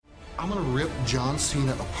I'm going to rip John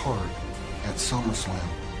Cena apart at Summerslam.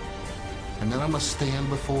 And then I'm going to stand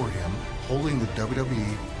before him holding the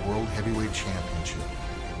WWE World Heavyweight Championship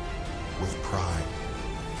with pride.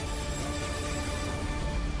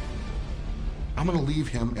 I'm going to leave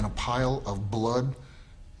him in a pile of blood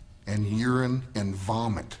and urine and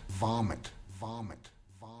vomit. Vomit. Vomit.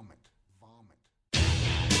 Vomit. Vomit.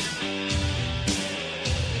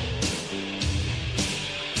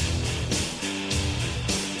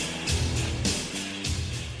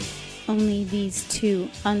 Only these two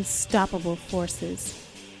unstoppable forces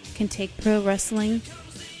can take pro wrestling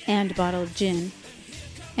and bottled gin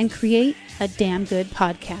and create a damn good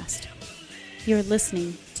podcast. You're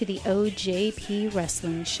listening to the OJP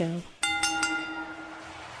Wrestling Show.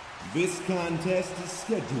 This contest is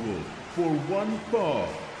scheduled for one fall,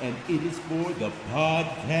 and it is for the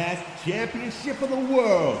Podcast Championship of the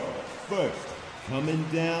World. First, coming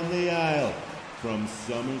down the aisle from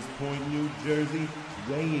Somers Point, New Jersey,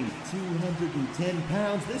 weighing 210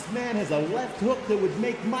 pounds, this man has a left hook that would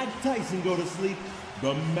make Mike Tyson go to sleep.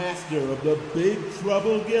 The master of the Big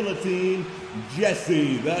Trouble Guillotine,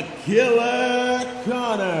 Jesse the Killer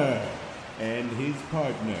Connor. And his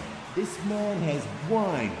partner. This man has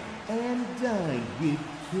wined and dined with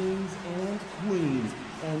kings and queens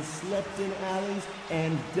and slept in alleys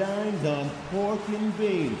and dined on pork and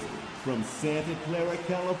beans. From Santa Clara,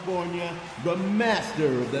 California, the master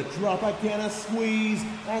of the Tropicana Squeeze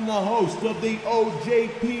and the host of the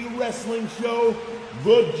OJP Wrestling Show,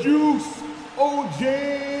 The Juice,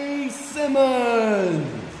 O.J.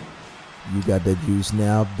 Simmons. You got the juice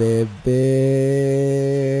now, baby.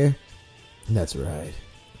 That's right.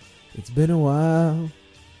 It's been a while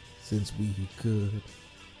since we could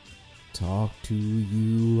talk to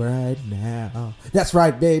you right now. That's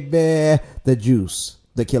right, baby. The juice,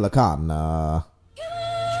 the killer Connor.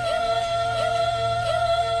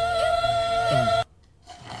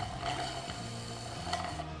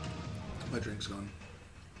 My drink's gone.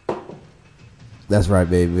 That's right,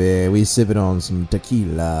 baby. We sipping on some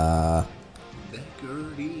tequila.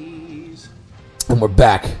 Beckerdies. And we're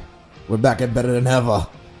back. We're back and better than ever.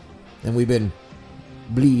 And we've been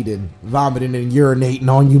bleeding, vomiting, and urinating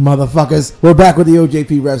on you motherfuckers. We're back with the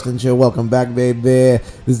OJP Wrestling Show. Welcome back, baby.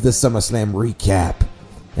 This is the SummerSlam recap.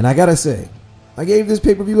 And I gotta say, I gave this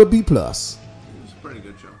pay-per-view a B+. It was a pretty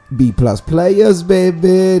good show. B+ players,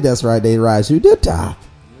 baby. That's right, they rise to the top.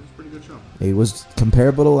 It was a pretty good show. It was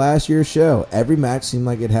comparable to last year's show. Every match seemed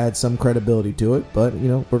like it had some credibility to it, but, you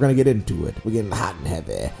know, we're going to get into it. We're getting hot and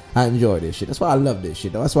heavy. I enjoy this shit. That's why I love this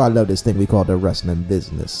shit, though. That's why I love this thing we call the wrestling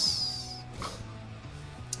business.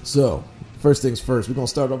 So, first things first, we're going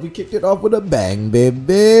to start off. We kicked it off with a bang,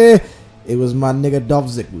 baby. It was my nigga Dolph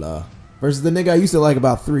Ziggler versus the nigga I used to like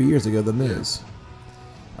about 3 years ago, The Miz.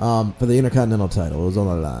 For the Intercontinental title. It was on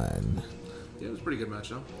the line. Yeah, it was a pretty good match,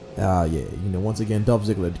 though. Yeah. You know, once again, Dolph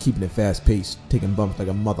Ziggler keeping it fast-paced, taking bumps like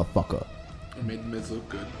a motherfucker. It made the Miz look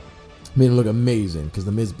good. Made it look amazing because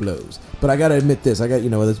The Miz blows. But I gotta admit this. You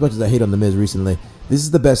know, as much as I hate on The Miz recently, this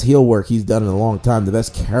is the best heel work he's done in a long time. The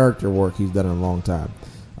best character work he's done in a long time.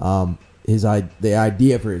 The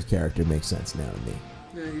idea for his character makes sense now to me.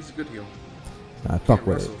 Yeah, he's a good heel. I fuck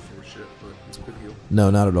with it. Can't wrestle for shit, but he's a good heel. No,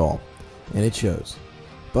 not at all. And it shows.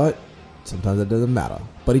 But sometimes it doesn't matter.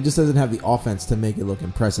 But he just doesn't have the offense to make it look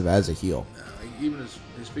impressive as a heel. Even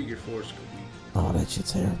his figure fours could be. Oh, that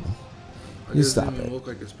shit's terrible. It You doesn't stop even it. look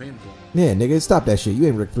like it's painful. Yeah, nigga, stop that shit. You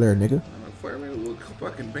ain't Ric Flair, nigga. Fire made it look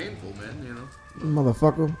fucking painful, man, you know?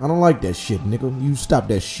 Motherfucker, I don't like that shit, nigga. You stop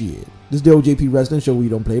that shit. This is the OJP Wrestling Show where you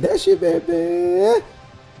don't play that shit, baby.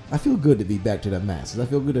 I feel good to be back to the masses. I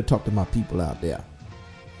feel good to talk to my people out there.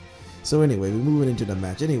 So anyway, we're moving into the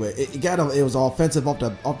match. Anyway, it was offensive off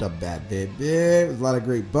the bat, baby. It was a lot of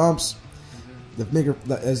great bumps. The figure,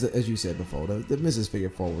 as you said before, the Mrs. figure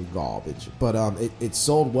four was garbage, but it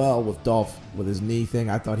sold well with Dolph with his knee thing.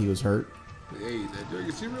 I thought he was hurt. Hey,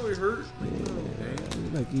 is he really hurt?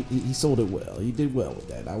 Like he sold it well. He did well with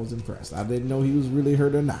that. I was impressed. I didn't know he was really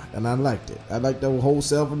hurt or not, and I liked it. I liked the whole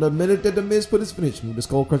sell from the minute that the Miz put his finish move, the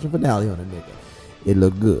skull crushing finale on the nigga. It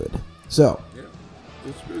looked good. So Yeah,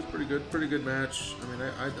 it was pretty good. Pretty good match. I mean,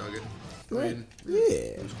 I dug it. I mean, yeah,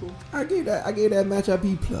 it was cool. I gave that match a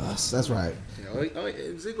B+. That's right. Yeah,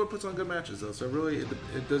 Ziggler puts on good matches though, so really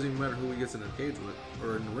it doesn't even matter who he gets in the cage with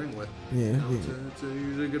or in the ring with. Yeah, you know, yeah. It's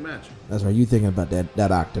usually a good match. That's right. You thinking about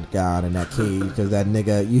that octagon and that cage because that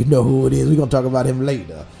nigga, you know who it is. We're gonna talk about him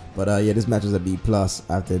later. But yeah, this match is a B+.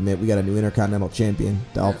 I have to admit, we got a new Intercontinental Champion,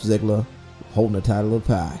 Dolph Ziggler, holding the title of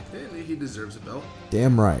pie. And he deserves a belt.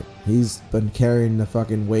 Damn right. He's been carrying the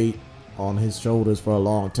fucking weight on his shoulders for a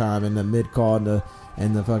long time in the mid-card,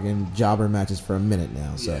 and the fucking jobber matches for a minute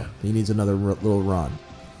now. So he needs another little run.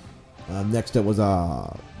 Next up was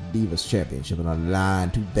Divas Championship on the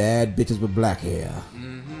line. 2 bad bitches with black hair.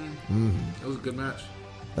 It was a good match.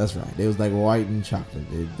 That's right. It was like white and chocolate,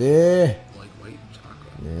 baby. Like white and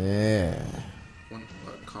chocolate. Yeah.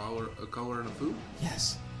 A color in a food?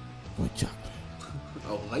 Yes. White chocolate.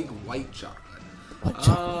 Oh, like white chocolate. White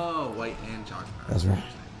chocolate. Oh, white and chocolate. That's right.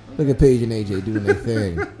 Look at Paige and AJ doing their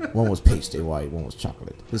thing. One was pasty white, one was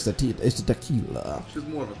chocolate. It's the tequila. She's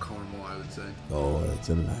more of a caramel, I would say. Oh, it's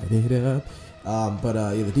a light it up.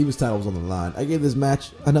 Yeah, the Divas title was on the line. I gave this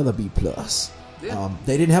match another B+. Yeah.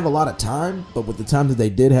 They didn't have a lot of time, but with the time that they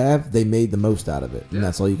did have, they made the most out of it. And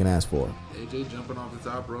that's all you can ask for. AJ jumping off the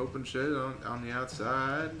top rope and shit on the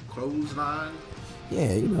outside. Clothesline.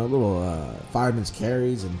 Yeah, you know, little fireman's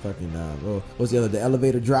carries and fucking what's the other? The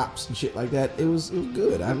elevator drops and shit like that. It was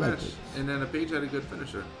good. I liked it. And then Paige had a good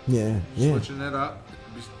finisher. Yeah. Switching it up,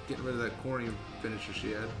 just getting rid of that corny finisher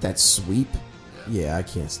she had. That sweep. Yeah, I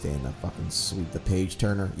can't stand that fucking sweep. The Page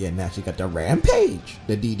Turner. Yeah, now she got the Rampage,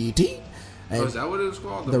 the DDT. Oh, is that what it was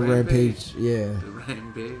called? The Rampage. Yeah. The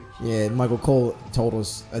Rampage. Yeah, Michael Cole told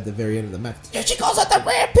us at the very end of the match. Yeah, she calls it the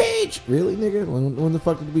Rampage. Really, nigga? When the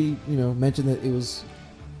fuck did we, mention that it was,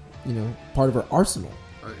 part of her arsenal?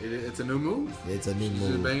 It's a new move. It's a new move. She's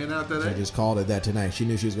just banging out that. She just called it that tonight. She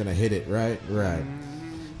knew she was gonna hit it. Right.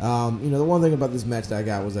 The one thing about this match that I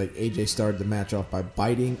got was like AJ started the match off by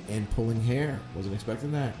biting and pulling hair. Wasn't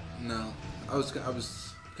expecting that. No, I was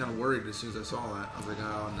kind of worried as soon as I saw that. I was like,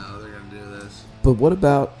 oh no, they're gonna do this. But what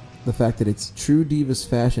about the fact that it's true Divas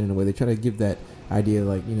fashion in a way? They try to give that idea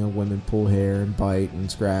like, women pull hair and bite and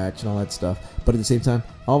scratch and all that stuff. But at the same time,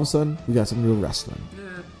 all of a sudden, we got some real wrestling.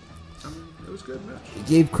 Yeah, I mean, it was a good match. It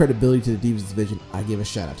gave credibility to the Divas division. I give a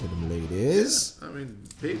shout out to them ladies. Yeah, I mean,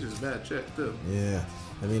 Paige is a bad chick too. Yeah.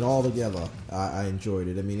 I mean, all together, I enjoyed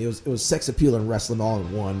it. I mean, it was sex appeal and wrestling all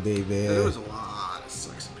in one, baby. Yeah, there was a lot of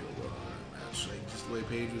sex appeal going on in that match. Like, just the way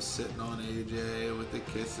Paige was sitting on AJ with the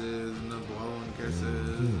kisses and the blowing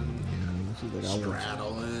kisses and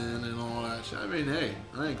straddling and all that shit. I mean, hey,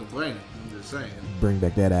 I ain't complaining. I'm just saying. Bring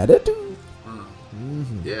back that attitude.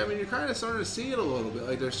 Yeah, I mean, you're kind of starting to see it a little bit.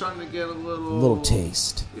 Like, they're starting to get a little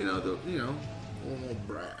taste. A little more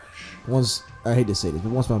brash. Once, I hate to say this,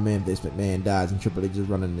 but once my man Vince McMahon dies and Triple H is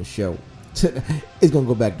running the show, it's gonna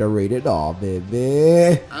go back to rated R,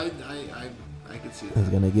 baby. I could see that. It's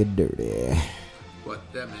gonna get dirty. But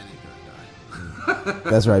that man ain't gonna die.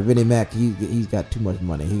 That's right, Vinnie Mac. He's got too much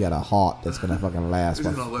money. He got a heart that's gonna fucking last. He's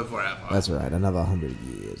gonna live forever. That's right, another 100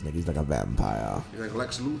 years. Nigga, he's like a vampire. He's like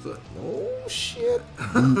Lex Luthor. Oh shit,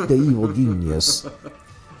 the evil genius.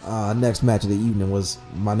 Next match of the evening was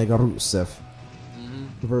my nigga Rusev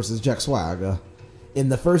versus Jack Swagger in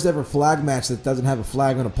the first ever flag match that doesn't have a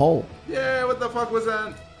flag on a pole. Yeah, what the fuck was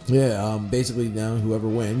that? Yeah, basically now whoever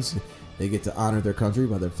wins, they get to honor their country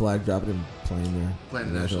by their flag dropping and playing their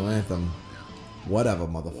national anthem. Yeah. Whatever,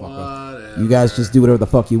 motherfucker. Whatever. You guys just do whatever the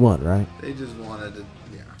fuck you want, right? They just wanted to,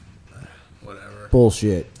 whatever.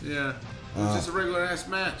 Bullshit. Yeah, it was just a regular ass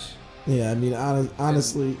match. Yeah, I mean,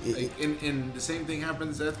 honestly... And the same thing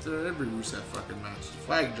happens after every Rusev fucking match. The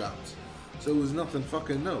flag drops. So it was nothing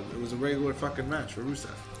fucking new. It was a regular fucking match for Rusev.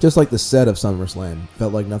 Just like the set of SummerSlam.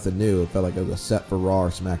 Felt like nothing new. It felt like it was a set for Raw or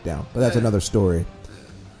SmackDown. But that's another story.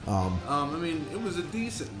 I mean, it was a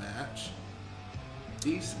decent match.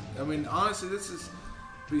 Decent. I mean, honestly, this is,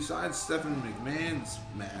 besides Stephanie McMahon's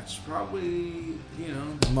match, probably,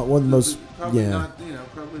 one of the most, probably not,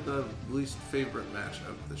 probably the least favorite match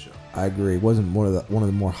of the show. I agree. It wasn't one of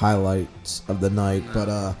the more highlights of the night, but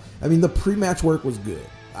I mean, the pre-match work was good.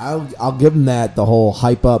 I'll give them that. The whole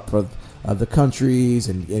hype up for the countries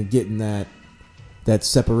and getting that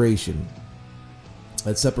separation,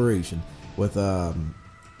 with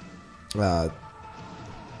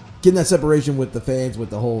getting that separation with the fans, with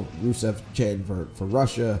the whole Rusev chanting for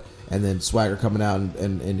Russia, and then Swagger coming out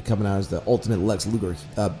and coming out as the ultimate Lex Luger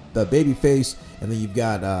baby face, and then you've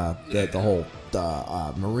got the whole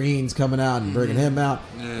Marines coming out and bringing him out.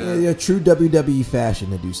 Yeah, true WWE fashion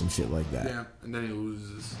to do some shit like that. Yeah, and then he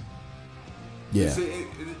loses. Yeah. See,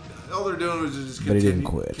 all they're doing was just but he didn't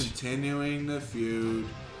quit. Continuing the feud.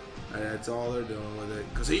 And that's all they're doing with it.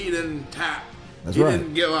 Because he didn't tap. That's he right.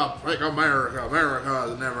 didn't give up like America.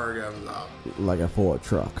 America never gives up. Like a Ford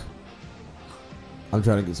truck. I'm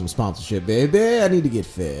trying to get some sponsorship, baby. I need to get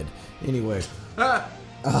fed. Anyway.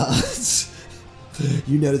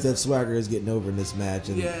 You notice that Swagger is getting over in this match,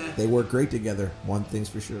 and they work great together. One thing's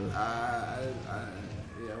for sure. I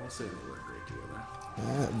won't say they work great together.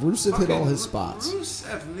 Rusev hit all his spots.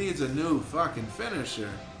 Rusev needs a new fucking finisher.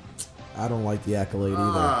 I don't like the accolade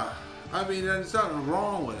either. I mean, there's nothing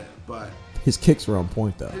wrong with it, but His kicks were on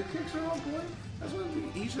point though. his kicks are on point. That's what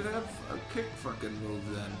he should have a kick fucking move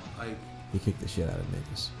then. Like, He kicked the shit out of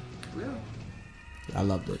niggas. yeah. I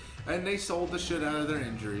loved it. And they sold the shit out of their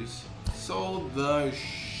injuries. Sold the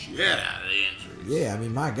shit out of the injuries. Yeah, I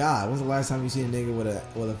mean, my God, when's the last time you seen a nigga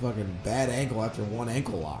with a fucking bad ankle after one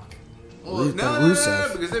ankle lock? Well, no,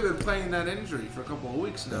 because they've been playing that injury for a couple of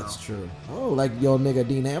weeks now. That's true. Oh, like your nigga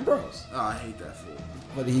Dean Ambrose. Oh, I hate that fool.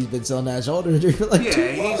 But he's been selling that shoulder injury for like 2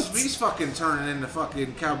 Yeah, months. he's fucking turning into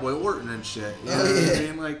fucking Cowboy Orton and shit. You know Oh, what yeah. I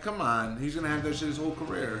mean? Like, come on. He's gonna have that shit his whole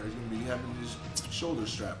career. He's gonna be having his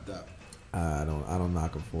shoulders strapped up. I don't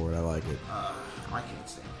knock him for it. I like it. I can't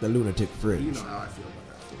stand it. The lunatic fringe. You know how I feel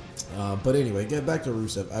about that fool. But anyway, get back to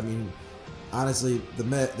Rusev. I mean, honestly, the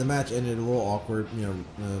match ended a little awkward. You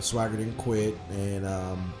know, Swagger didn't quit, and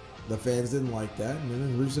the fans didn't like that. And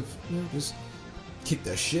then Rusev, just kicked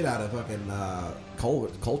the shit out of fucking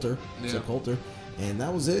Coulter. Yeah. Coulter. And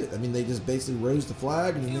that was it. I mean, they just basically raised the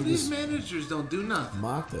flag, and then they These just managers don't do nothing.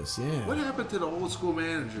 mocked us. Yeah. What happened to the old school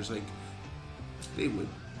managers? Like, they would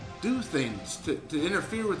do things to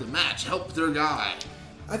interfere with the match, help their guy.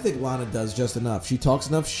 I think Lana does just enough. She talks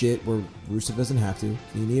enough shit where Rusev doesn't have to.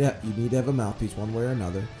 You need to have a mouthpiece one way or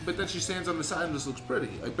another. But then she stands on the side and just looks pretty.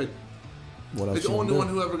 Like, but What else? like the you only gonna one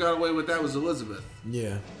do? who ever got away with that was Elizabeth.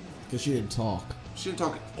 Yeah, because she didn't talk. She didn't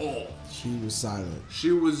talk at all. She was silent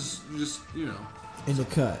She was just, in the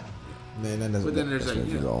cut. Man, that doesn't. But then there's that's like,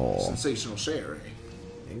 what you go. sensational Sherry.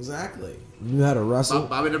 Exactly. Knew how to wrestle.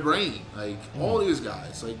 Bobby the Brain. Like, all these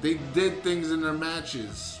guys. Like, they did things in their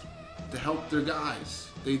matches to help their guys.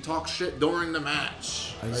 They talk shit during the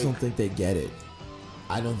match. I just Like, don't think they get it.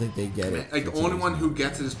 I don't think they get it. Like, the only one who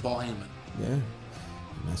gets it is Paul Heyman. Yeah. And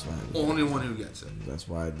that's why. Only one who gets it. That's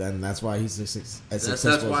why. That's why he's as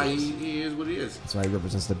successful. That's why as he is. he is what he is. That's why he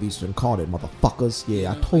represents the beast and called it, motherfuckers.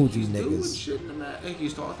 Yeah, I told you, He's doing niggas. shit in the match.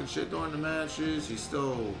 He's talking shit during the matches. He's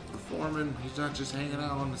still performing. He's not just hanging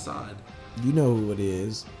out on the side. You know who it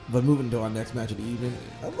is. But moving to our next match of the evening,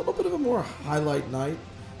 a little bit of a more highlight night.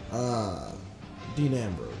 Dean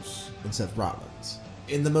Ambrose and Seth Rollins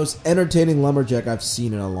in the most entertaining lumberjack I've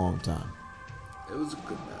seen in a long time. It was a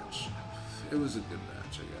good match. It was a good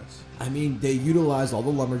match, I guess. I mean, they utilized all the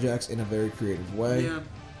lumberjacks in a very creative way. Yeah.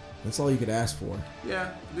 That's all you could ask for.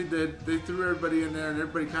 Yeah, they did. They threw everybody in there, and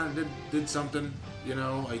everybody kind of did something.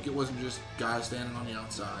 Like, it wasn't just guys standing on the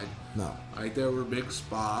outside. No. Like, there were big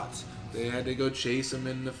spots. They had to go chase them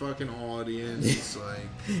in the fucking audience. Like,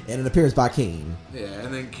 And an appearance by Kane. yeah,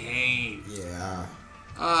 and then Kane. Yeah.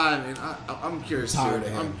 I mean, I'm curious. Tired of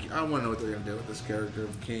him. I want to know what they're gonna do with this character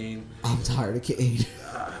of Kane. I'm tired of Kane.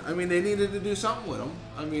 I mean, they needed to do something with him.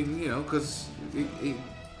 I mean, because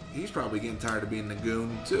he's probably getting tired of being the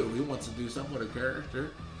goon too. He wants to do something with a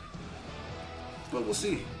character. But we'll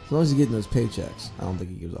see. As long as he's getting those paychecks, I don't think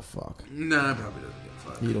he gives a fuck. Nah, probably doesn't give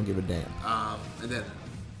a fuck. He don't give a damn. And then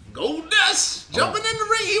Goldust jumping in the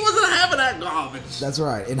ring. He wasn't having that garbage. That's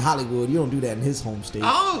right. In Hollywood, you don't do that in his home state.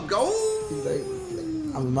 Oh, Gold.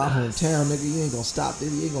 I'm in my hometown, nigga. You ain't gonna stop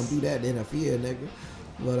this. You ain't gonna do that to interfere, nigga.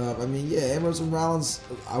 But, I mean, yeah, Ambrose and Rollins,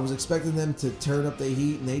 I was expecting them to turn up the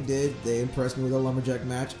heat, and they did. They impressed me with their lumberjack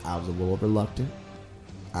match. I was a little reluctant,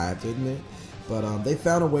 I have to admit. But they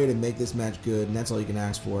found a way to make this match good, and that's all you can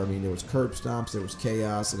ask for. I mean, there was curb stomps, there was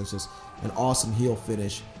chaos, and it's just an awesome heel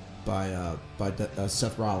finish by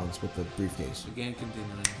Seth Rollins with the briefcase. Again,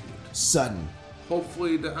 continuing. Sudden.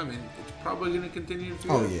 Hopefully, it's probably going to continue to.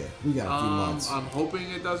 Oh, yeah. We got a few months. I'm hoping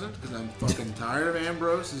it doesn't, because I'm fucking tired of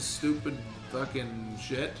Ambrose's stupid fucking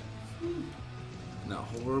shit. And the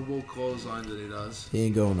horrible clothesline that he does. He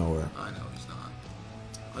ain't going nowhere. I know he's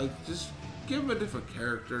not. Like, just give him a different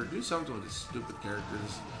character. Do something with his stupid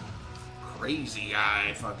characters. Crazy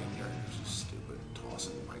guy fucking characters. Just stupid.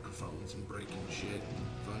 Tossing microphones and breaking shit.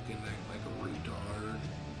 And fucking act like a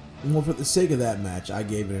retard. Well, for the sake of that match, I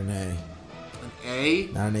gave it an A. An A?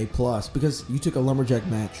 Not an A+, because you took a lumberjack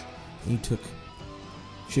match, and you took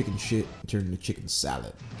chicken shit and turned it into chicken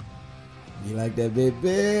salad. You like that,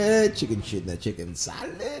 baby? Chicken shit and that chicken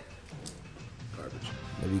salad? Garbage.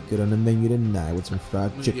 That'd be good on the menu tonight with some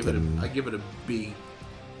fried chicken. I give it a B.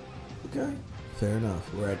 Okay, fair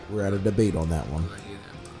enough. We're at a debate on that one. I hate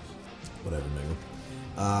Ambrose. Whatever,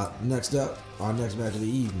 nigga. Next up, our next match of the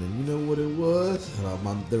evening. You know what it was?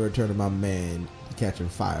 The return of my man catching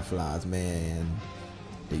fireflies, man.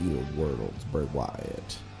 The Eater World's Bray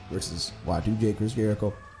Wyatt versus Y2J Chris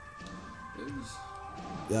Jericho.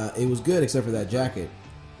 It was good except for that jacket.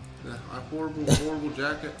 Yeah, a horrible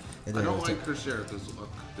jacket. And I then don't it was like Chris Jericho's look.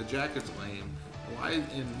 The jacket's lame.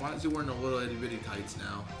 Why is he wearing the little itty bitty tights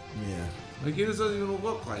now? Yeah. Like, he just doesn't even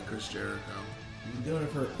look like Chris Jericho. He's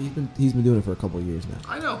been doing it for a couple of years now.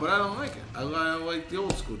 I know, but I don't like it. I like the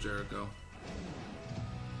old school Jericho.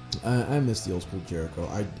 I miss the old school Jericho.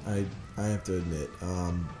 I have to admit.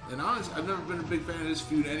 And honestly, I've never been a big fan of this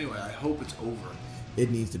feud anyway. I hope it's over. It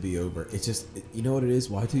needs to be over. It's just, you know what it is?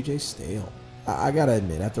 Y2J's stale. I gotta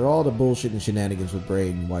admit, after all the bullshit and shenanigans with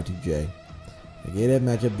Bray and Y2J, I gave that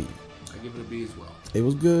match a B. I give it a B as well. It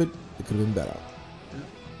was good. It could have been better. Yeah.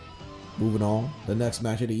 Moving on, the next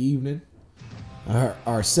match of the evening,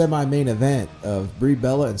 our semi-main event of Brie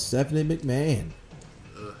Bella and Stephanie McMahon.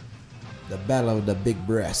 Ugh. The battle of the big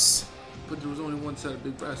breasts. But there was only one set of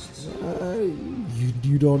big breasts.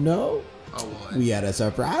 You don't know? Oh, well. We had a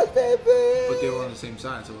surprise, baby. But they were on the same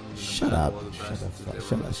side, so it wouldn't have been Shut up.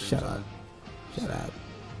 Shut up.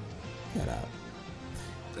 Shut up.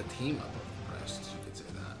 The team up of the breasts, you could say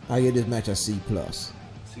that. I give this match a C+.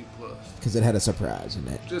 C+. Because it had a surprise in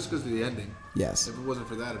it. Just because of the ending. Yes. If it wasn't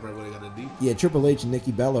for that, it probably would have got a D. Yeah, Triple H and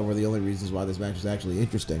Nikki Bella were the only reasons why this match was actually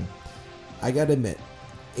interesting. I gotta admit,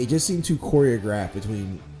 it just seemed too choreographed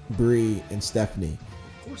between Brie and Stephanie.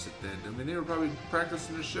 Of course it did. I mean, they were probably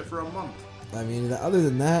practicing this shit for a month. I mean, other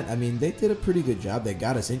than that, I mean, they did a pretty good job. They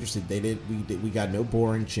got us interested. We got no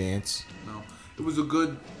boring chants. No, it was a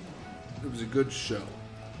good show.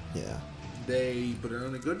 Yeah. They put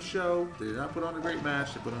on a good show. They did not put on a great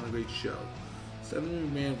match. They put on a great show. Stephanie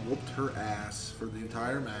McMahon whooped her ass for the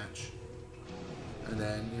entire match. And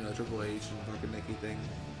then, Triple H and fucking Nikki thing.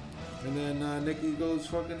 And then Nikki goes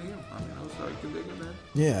fucking heel. I mean, I was like, can dig it, man.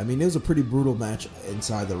 Yeah, I mean, it was a pretty brutal match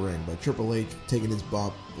inside the ring. But Triple H taking his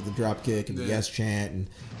bump with the drop kick and the yes chant and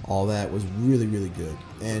all that was really, really good.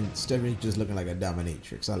 And Stephanie just looking like a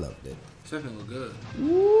dominatrix. I loved it. Stephanie looked good.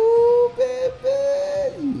 Ooh,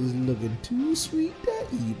 baby. You was looking too sweet to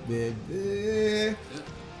eat, baby. Yeah.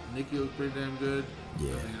 Nikki looked pretty damn good. Yeah.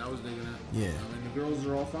 I mean, I was digging it. Yeah. I mean, the girls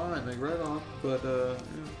are all fine. Like, right on. But,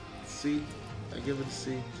 C. I give it a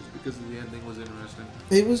C just because of the ending was interesting.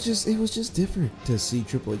 It was just different to see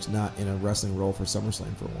Triple H not in a wrestling role for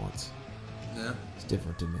SummerSlam for once. Yeah. It's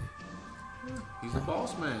different to me. Yeah. He's a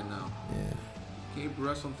boss man now. Yeah. He can't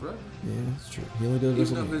wrestle forever. Yeah, that's true. He only does Even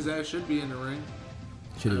wrestling. though his ass should be in the ring.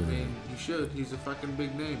 He should. He's a fucking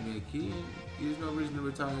big name. Like, there's no reason to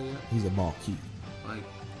retire yet. He's a marquee. Like,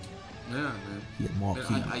 yeah, man. He's a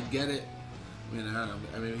marquee. I get it. I mean, I don't know.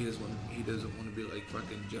 I mean, he doesn't want to be like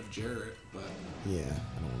fucking Jeff Jarrett, but yeah,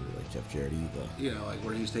 I don't want to be like Jeff Jarrett either. Like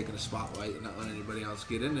where he's taking a spotlight and not letting anybody else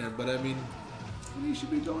get in there. But I mean, he should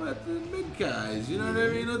be going at the mid guys. You know what I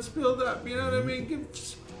mean? Let's build up. You know what I mean?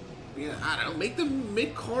 I don't know. Make the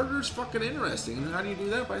mid carders fucking interesting. And how do you do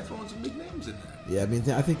that? By throwing some big names in there. Yeah, I mean,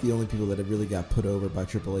 I think the only people that have really got put over by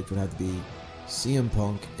Triple H would have to be CM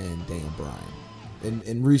Punk and Daniel Bryan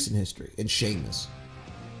in recent history, and Sheamus.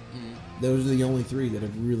 Those are the only three that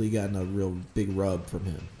have really gotten a real big rub from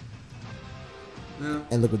him. Yeah.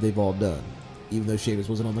 And look what they've all done. Even though Sheamus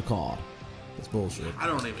wasn't on the card. It's bullshit. I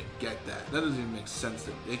don't even get that. That doesn't even make sense.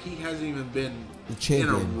 Like, he hasn't even been the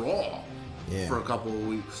champion in a Raw for a couple of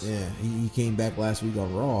weeks. Yeah, he came back last week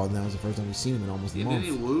on Raw, and that was the first time we've seen him in almost a month.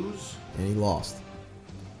 Didn't he lose? And he lost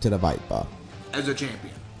to the Viper. As a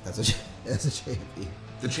champion. As a champion.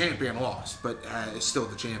 The champion lost, but is still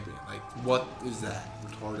the champion. Like, what is that?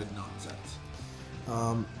 Retarded nonsense.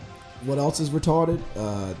 What else is retarded?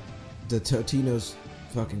 The Totino's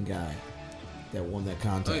fucking guy that won that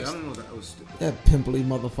contest. Hey, I don't know that was stupid. That pimply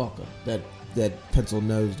motherfucker. That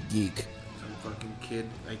pencil-nosed geek. Some fucking kid.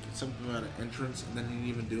 Like, something about an entrance, and then he didn't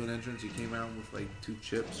even do an entrance. He came out with, like, 2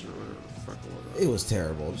 chips or whatever the fuck it was. It was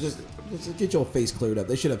terrible. Just get your face cleared up.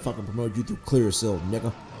 They should have fucking promoted you through Clear Seal,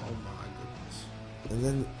 nigga. Oh, my goodness. And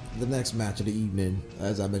then the next match of the evening,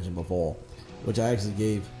 as I mentioned before, which I actually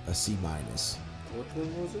gave a C-. Which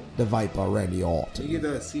one was it? The Viper, Randy Orton. You gave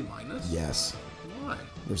that a C-? Yes. Why?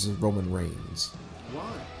 Versus Roman Reigns.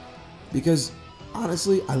 Why? Because,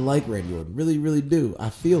 honestly, I like Randy Orton. Really, really do. I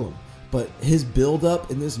feel him. But his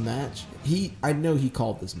build-up in this match, I know he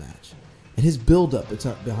called this match. And his build-up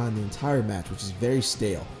behind the entire match, which is very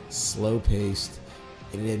stale, slow-paced,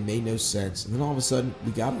 and it made no sense. And then all of a sudden,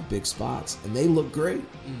 we got our big spots, and they look great.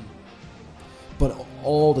 But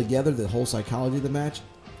all together, the whole psychology of the match,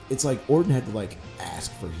 it's like Orton had to like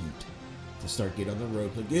ask for heat to start getting on the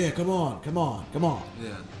rope. Like, yeah, come on.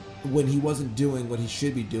 Yeah. When he wasn't doing what he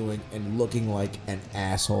should be doing and looking like an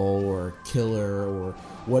asshole or a killer or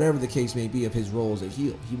whatever the case may be of his role as a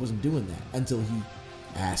heel. He wasn't doing that until he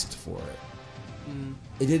asked for it.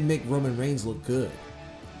 It didn't make Roman Reigns look good.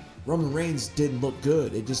 Roman Reigns didn't look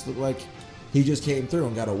good. It just looked like he just came through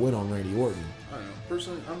and got a win on Randy Orton. I don't know.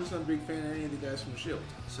 Personally, I'm just not a big fan of any of the guys from Shield.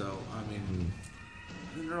 So, I mean,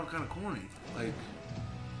 they're all kind of corny. Like,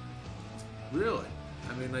 Really.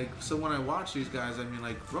 I mean, like, so when I watch these guys, I mean,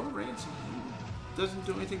 like, Roman Reigns doesn't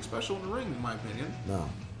do anything special in the ring, in my opinion. No.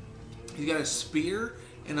 He's got a spear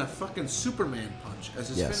and a fucking Superman punch as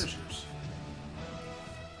his finishers.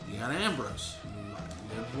 You got Ambrose.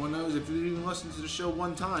 Everyone knows, if you even listen to the show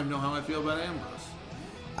one time, know how I feel about Ambrose.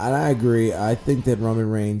 And I agree. I think that Roman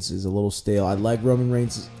Reigns is a little stale. I like Roman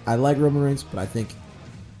Reigns, but I think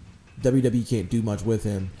WWE can't do much with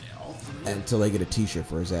him until they get a T-shirt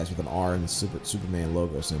for his ass with an R and the Superman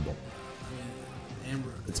logo symbol. I mean,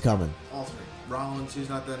 Ambrose. It's coming. All three. Rollins, he's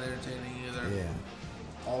not that entertaining either. Yeah.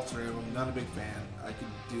 All three of them. Not a big fan. I could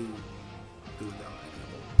do without any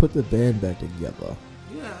of them. Put the band back together.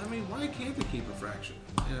 Yeah, I mean, why can't they keep a faction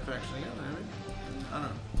together? I mean, I don't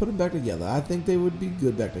know. Put them back together. I think they would be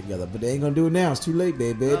good back together, but they ain't gonna do it now. It's too late,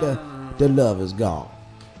 baby. The love is gone,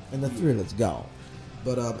 and the thrill is gone.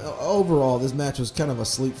 But overall, this match was kind of a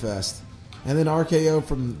sleep fest. And then RKO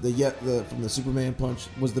from the Superman punch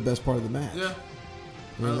was the best part of the match. Yeah.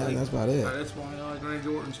 I mean, that's about it. That's why I like Randy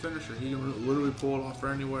Orton's finisher. He can literally pull it off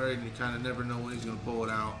anywhere, and you kind of never know when he's going to pull it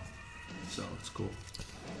out. So it's cool.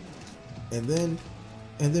 And then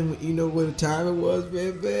you know what time it was,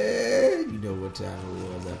 baby? You know what time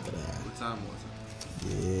it was after that. What time was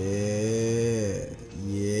it?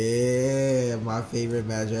 Yeah. My favorite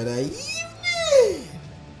match of the evening.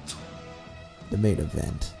 The main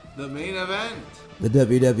event. The main event. The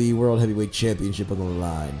WWE World Heavyweight Championship on the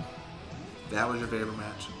line. That was your favorite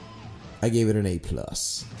match? I gave it an A+.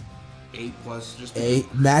 8+, just A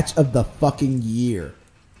match of the fucking year.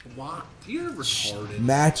 Why? You're retarded.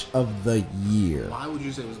 Match of the year. Why would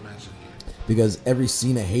you say it was match of the year? Because every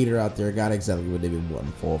Cena hater out there got exactly what they've been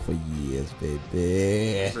wanting for years,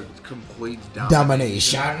 baby. For complete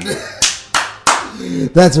domination.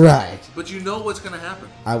 That's right. But you know what's going to happen.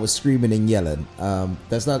 I was screaming and yelling.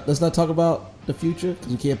 Let's not talk about the future because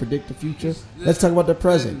we can't predict the future. Let's talk about the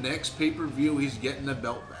present. The next pay-per-view, he's getting the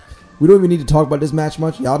belt back. We don't even need to talk about this match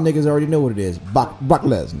much. Y'all niggas already know what it is. Brock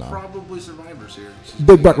Lesnar. Probably Survivor Series.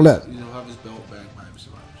 Big Brock Lesnar. He'll have his belt back by Survivor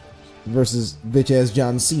Series. Versus bitch-ass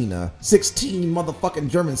John Cena. 16 motherfucking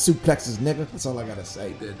German suplexes, nigga. That's all I gotta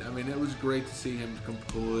say. He did. I mean, it was great to see him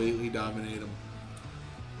completely dominate him.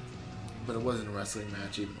 But it wasn't a wrestling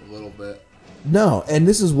match even a little bit. No, and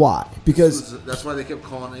this is why. Because that's why they kept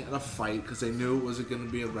calling it a fight, because they knew it wasn't going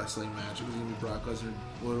to be a wrestling match. It was going to be Brock Lesnar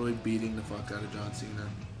literally beating the fuck out of John Cena.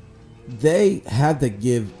 they had to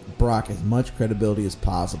give Brock as much credibility as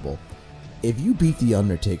possible. If you beat The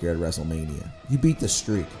Undertaker at WrestleMania, you beat the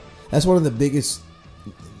streak. That's one of the biggest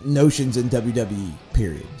notions in WWE,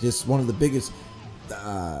 period. Just one of the biggest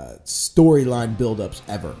storyline buildups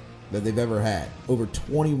ever that they've ever had. Over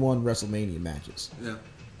 21 WrestleMania matches. Yeah.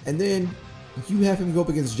 And then you have him go up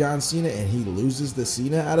against John Cena and he loses the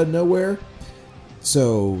Cena out of nowhere.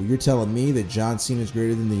 So you're telling me that John Cena is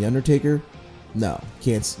greater than The Undertaker? No,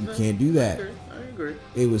 you can't do that. I agree.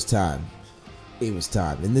 It was time. It was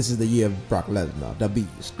time. And this is the year of Brock Lesnar. The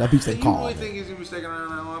Beast. The Beast they call You really him. think he's going to be sticking around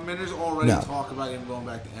now? I mean, there's already talk about him going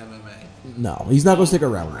back to MMA. No, he's not going to stick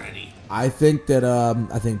around. Already. I think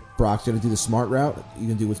that Brock's going to do the smart route. He's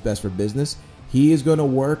going to do what's best for business. He is going to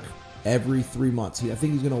work every 3 months. I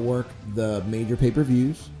think he's going to work the major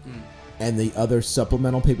pay-per-views, and the other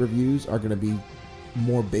supplemental pay-per-views are going to be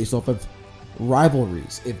more based off of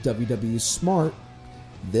rivalries. If WWE is smart,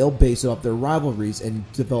 they'll base it off their rivalries and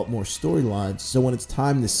develop more storylines. So when it's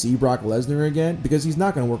time to see Brock Lesnar again, because he's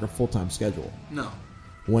not going to work a full-time schedule. No.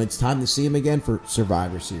 When it's time to see him again for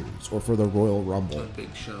Survivor Series or for the Royal Rumble,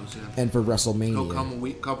 Big shows, yeah. and for WrestleMania, He'll come a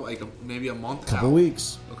week, maybe a month couple out.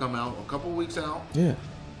 weeks. He'll come out a couple weeks out. Yeah,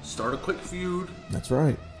 Start a quick feud. that's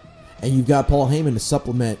right. And you've got Paul Heyman to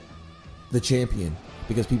supplement the champion,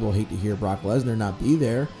 because people hate to hear Brock Lesnar not be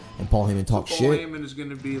there, and Paul Heyman talk Paul shit. Heyman is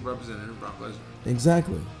going to be a representative of Brock Lesnar.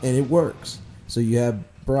 Exactly, and it works. So you have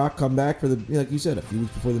Brock come back for like you said, a few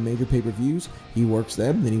weeks before the major pay-per-views. He works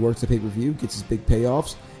them, then he works the pay-per-view, gets his big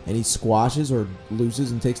payoffs, and he squashes or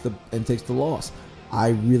loses and takes the loss. I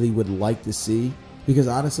really would like to see, because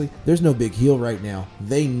honestly, there's no big heel right now.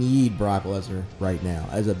 They need Brock Lesnar right now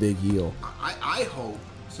as a big heel. I hope,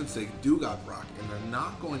 since they do got Brock, and they're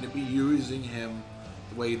not going to be using him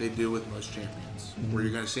the way they do with most champions, where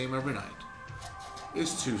you're going to see him every night,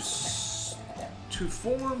 is to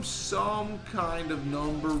form some kind of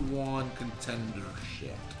number one contender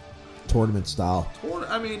shit. Tournament style.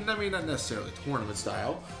 I mean, not necessarily tournament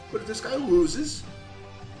style, but if this guy loses,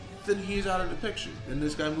 then he's out of the picture, and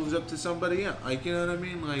this guy moves up to somebody else. Like, you know what I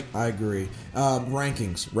mean? Like, I agree.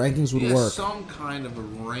 Rankings would work. Some kind of a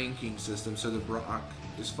ranking system so that Brock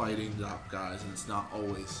is fighting top guys, and it's not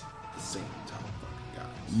always the same top fucking guys.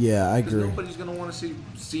 Yeah, I agree. Nobody's gonna want to see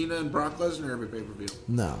Cena and Brock Lesnar every pay-per-view.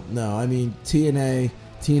 No. I mean, TNA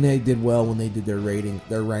did well when they did their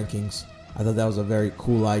rankings. I thought that was a very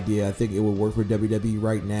cool idea. I think it would work for WWE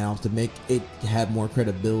right now to make it have more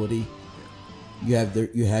credibility. You have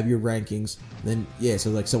your rankings. Then so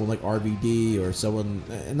like someone like RVD or someone,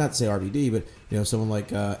 not to say RVD, but someone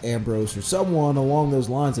like Ambrose or someone along those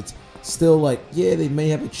lines. It's still like they may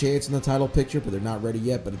have a chance in the title picture, but they're not ready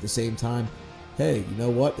yet. But at the same time, hey, you know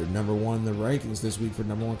what? They're number one in the rankings this week for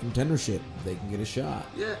number one contendership. They can get a shot.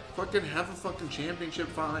 Yeah, fucking have a fucking championship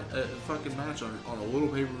fucking match on a little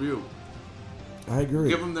pay-per-view. I agree.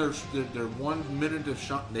 Give them their 1 minute of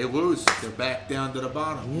shot. They lose. They're back down to the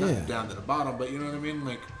bottom. Yeah. Not down to the bottom, but you know what I mean?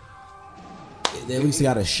 Like, they at least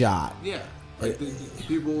got a shot. Yeah. Like,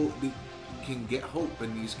 people can get hope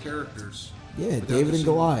in these characters. Yeah, David and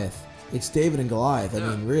Goliath. It's David and Goliath. Yeah.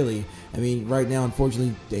 I mean, really. I mean, right now,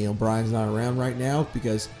 unfortunately, Daniel Bryan's not around right now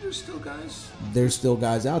because there's still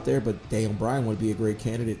guys out there, but Daniel Bryan would be a great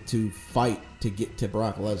candidate to fight to get to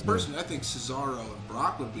Brock Lesnar. Personally, I think Cesaro and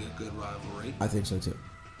Brock would be a good rivalry. I think so too.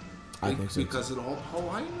 Because of the whole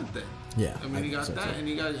Heyman thing. Yeah, I mean, you got that,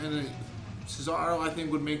 and Cesaro, I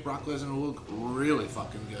think, would make Brock Lesnar look really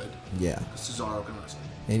fucking good. Yeah. Cesaro can wrestle.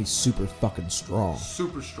 And he's super fucking strong.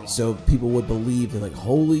 Super strong. So people would believe, they're like,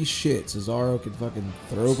 holy shit, Cesaro can fucking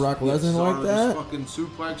throw Brock Lesnar like that? Cesaro fucking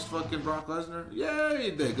suplexed fucking Brock Lesnar? Yeah, he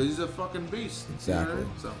did, because he's a fucking beast. Exactly. You know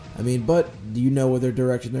what I mean? I mean, but do you know where their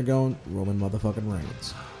direction they're going? Roman motherfucking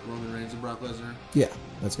Reigns. Roman Reigns and Brock Lesnar? Yeah,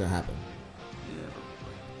 that's going to happen.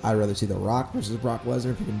 Yeah. I'd rather see The Rock versus Brock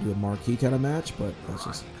Lesnar if we can do a marquee kind of match, but that's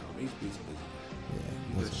just... He's busy.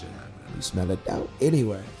 Yeah, Good shit happening. You smell it out.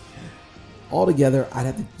 Anyway, altogether, I'd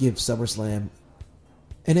have to give SummerSlam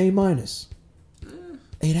an A-.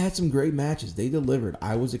 It had some great matches. They delivered.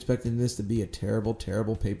 I was expecting this to be a terrible,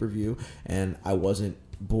 terrible pay-per-view, and I wasn't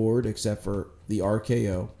bored except for the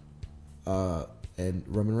RKO and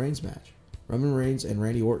Roman Reigns match. Roman Reigns and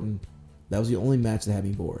Randy Orton, that was the only match that had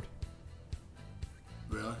me bored.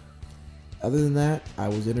 Really? Other than that, I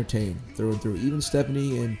was entertained through and through. Even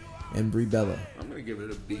Stephanie and Brie Bella. I'm going to give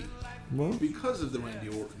it a B. Well, because of the Randy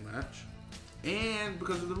Orton match and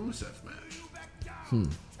because of the Rusev match.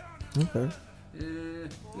 Okay.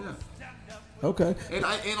 Yeah. Okay. And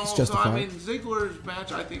It's also, justified. I mean, Ziggler's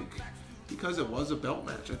match, I think, because it was a belt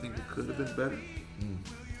match, I think it could have been better.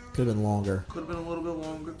 Could have been longer. Could have been a little bit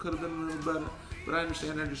longer. Could have been a little better. But I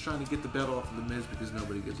understand they're just trying to get the belt off of the Miz because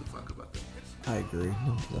nobody gives a fuck about the Miz. I agree.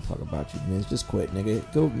 No give a fuck about you, Miz. Just quit, nigga.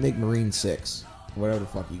 Go make Marine 6. Whatever the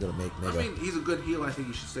fuck you gonna make, nigga. I mean, he's a good heel. I think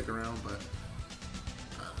he should stick around, but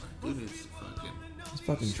dude needs to fucking... It's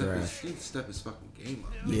fucking trash. He needs to step his fucking game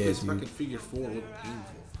up. Yeah, Make his dude. fucking figure 4 look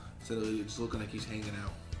painful instead of just looking like he's hanging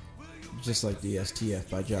out. Just like the STF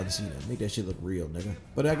by John Cena. Make that shit look real, nigga.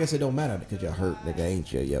 But I guess it don't matter because you're hurt, nigga,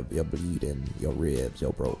 ain't you? You're bleeding, your ribs,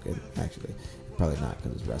 you're broken. Actually, probably not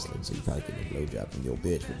because it's wrestling, so you probably get a blowjob from your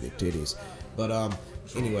bitch with big titties. But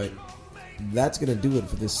anyway, that's gonna do it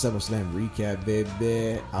for this SummerSlam recap,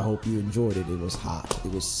 baby. I hope you enjoyed it. It was hot.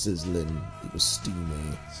 It was sizzling. It was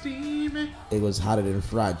steamy. Steamy. It was hotter than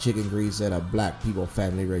fried chicken grease at a black people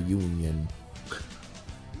family reunion.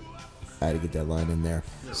 I had to get that line in there.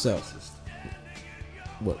 So,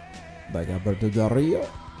 what? Like Alberto Del Rio?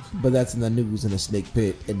 But that's in the news in the snake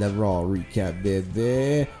pit and the Raw recap,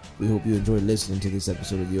 baby. We hope you enjoyed listening to this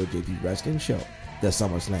episode of the OJP Wrestling Show, the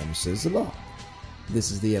SummerSlam Sizzle.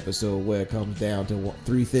 This is the episode where it comes down to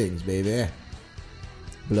 3 things, baby: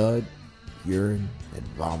 blood, urine, and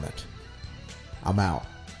vomit. I'm out.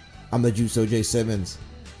 I'm the Juice OJ Simmons.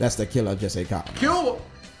 That's the killer Jesse Cotton. Kill him.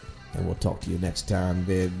 And we'll talk to you next time,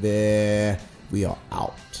 baby. We are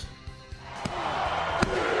out.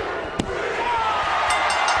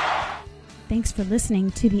 Thanks for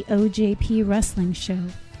listening to the OJP Wrestling Show.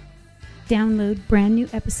 Download brand new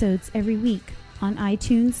episodes every week on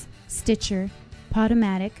iTunes, Stitcher,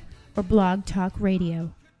 Podomatic, or Blog Talk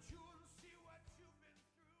Radio.